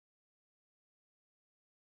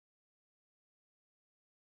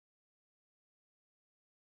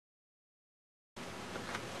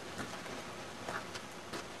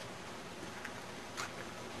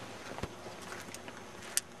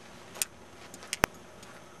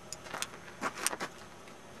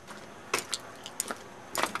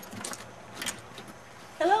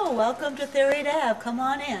welcome to 3rd Ave. Come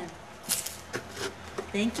on in.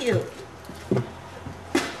 Thank you.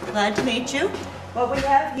 Glad to meet you. What we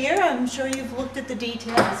have here, I'm sure you've looked at the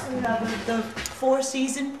details. We have the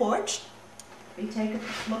 4-season porch. We take a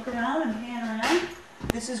look around and pan around.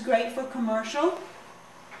 This is great for commercial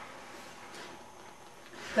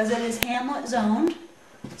because it is hamlet zoned.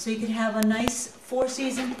 So you can have a nice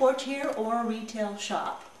 4-season porch here or a retail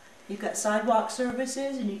shop. You've got sidewalk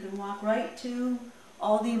services and you can walk right to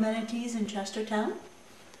all the amenities in Chestertown.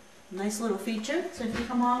 Nice little feature. So if you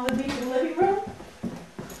come on with me to the living room.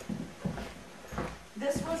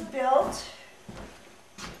 This was built,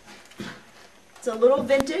 it's a little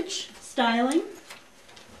vintage styling.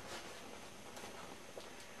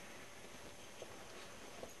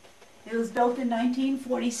 It was built in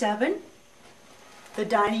 1947. The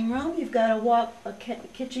dining room, you've got a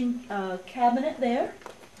kitchen cabinet there.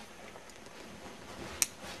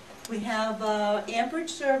 We have amperage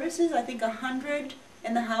services, I think 100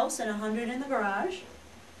 in the house and 100 in the garage.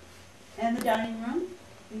 And the dining room,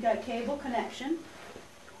 you've got cable connection.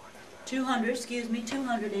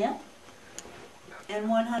 200 amp. And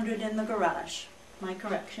 100 in the garage, my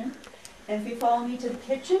correction. And if you follow me to the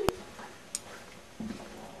kitchen,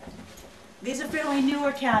 these are fairly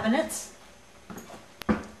newer cabinets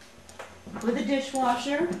with a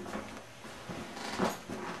dishwasher.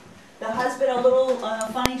 The husband, a little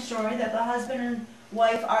funny story, that the husband and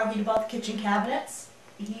wife argued about the kitchen cabinets.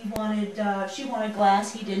 She wanted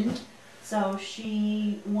glass, he didn't. So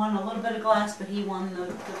she won a little bit of glass, but he won the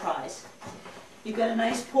prize. You've got a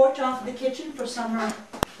nice porch off of the kitchen for summer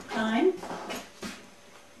time,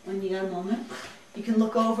 when you got a moment. You can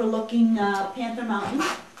look overlooking Panther Mountain.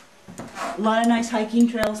 A lot of nice hiking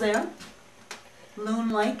trails there. Loon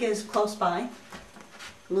Lake is close by.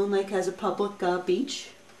 Loon Lake has a public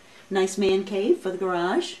beach. Nice man cave for the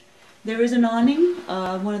garage. There is an awning,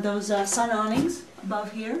 one of those sun awnings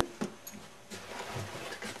above here.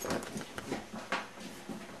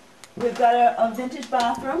 We've got a vintage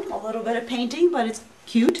bathroom, a little bit of painting, but it's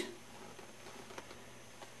cute.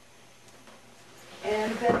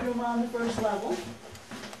 And a bedroom on the first level.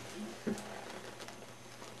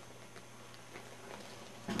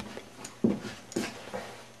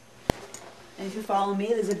 And if you follow me,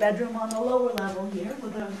 there's a bedroom on the lower level here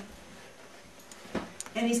with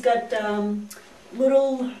and he's got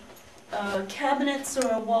little cabinets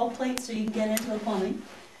or wall plates so you can get into the plumbing.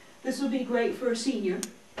 This would be great for a senior.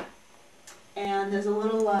 And there's a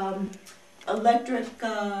little electric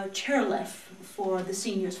chairlift for the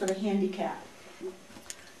seniors, for the handicap.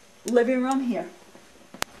 Living room here.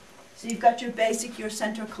 So you've got your basic, your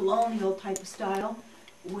center colonial type of style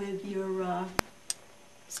with your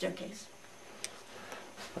staircase.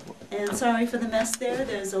 And sorry for the mess there,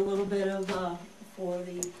 there's a little bit of for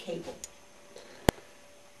the cable.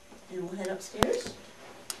 And we'll head upstairs.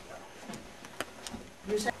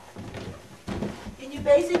 And you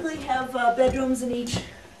basically have bedrooms in each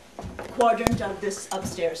quadrant of this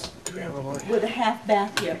upstairs. With a half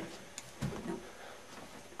bath here. No.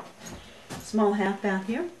 Small half bath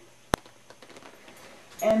here.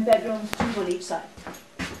 And bedrooms 2 on each side.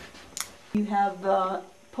 You have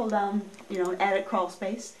pull down, attic crawl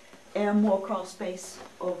space and more crawl space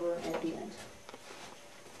over at the end.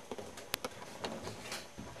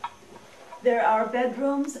 There are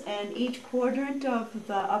bedrooms in each quadrant of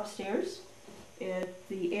the upstairs. If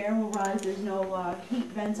the air will rise, there's no heat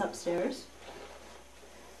vents upstairs.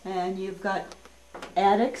 And you've got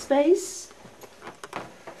attic space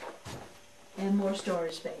and more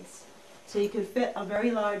storage space. So you could fit a very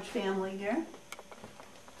large family here.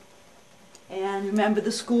 And remember,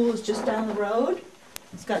 the school is just down the road.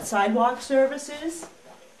 It's got sidewalk services.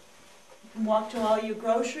 You can walk to all your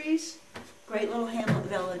groceries. Great little hamlet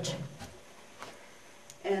village.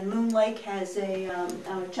 And Loon Lake has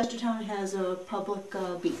Chestertown has a public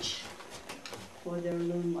beach for their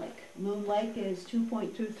Loon Lake. Loon Lake is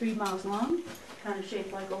 2.23 miles long, kind of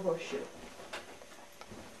shaped like a horseshoe.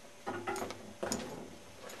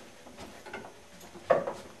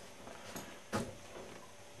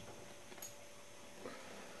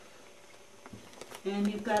 And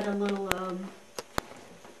you've got a little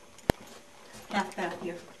half bath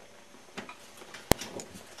here.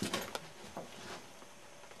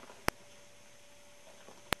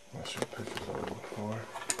 That's your pictures I look for.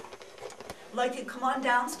 Like to come on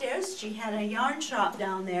downstairs. She had a yarn shop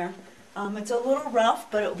down there. It's a little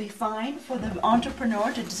rough, but it'll be fine for the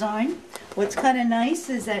entrepreneur to design. What's kind of nice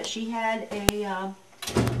is that she had a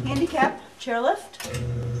handicap chairlift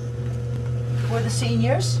for the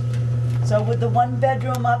seniors. So with the 1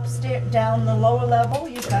 bedroom upstairs, down the lower level,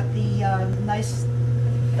 you've got the nice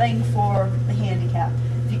thing for the handicap.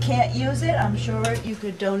 If If you can't use it, I'm sure you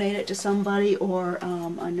could donate it to somebody or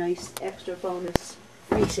a nice extra bonus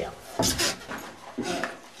resale.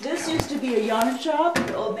 This used to be a yarn shop.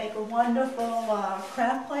 It will make a wonderful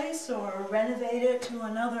craft place or renovate it to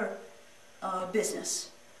another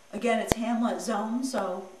business. Again, it's hamlet zone,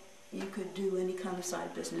 so you could do any kind of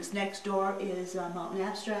side business. Next door is Mountain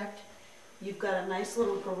Abstract. You've got a nice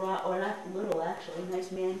little garage, or not little actually, nice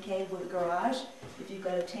man cave with a garage. If you've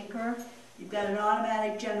got a tinker, you've got an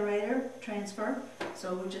automatic generator transfer,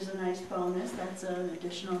 so which is a nice bonus. That's an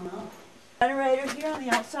additional amount. Generator here on the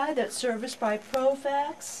outside that's serviced by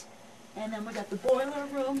Profax. And then we got the boiler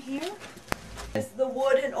room here. It's the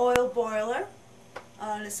wood and oil boiler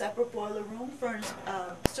on a separate boiler room furnished,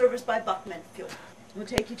 serviced by Buckman Fuel. We'll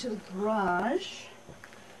take you to the garage.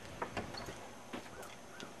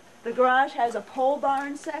 The garage has a pole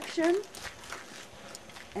barn section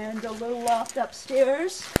and a little loft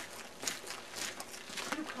upstairs.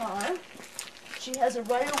 Car. She has a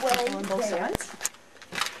right-of-way on both sides.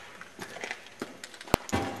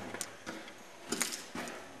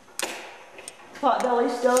 Potbelly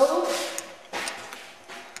stove.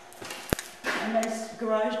 A nice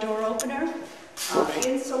garage door opener.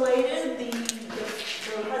 Insulated.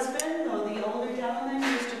 The husband or the older gentleman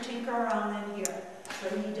used to tinker around in here. So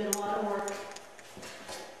he did a lot of work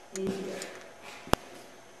in here.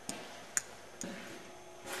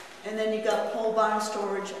 And then you got pole barn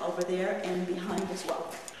storage over there and behind as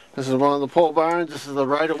well. This is one of the pole barns. This is the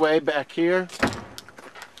right-of-way back here.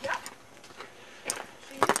 Yeah.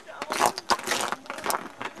 She used to own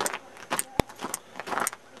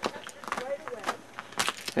right-of-way.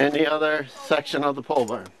 And the other section of the pole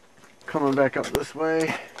barn. Coming back up this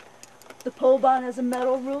way. The pole barn has a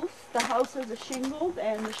metal roof. The house has a shingle,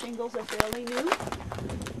 and the shingles are fairly new.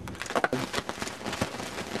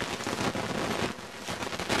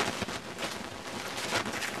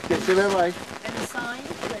 Get to that way. And the sign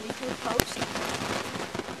ready to post.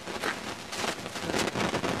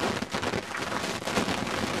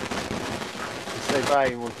 Say bye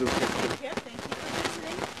and we'll do a picture. Yeah.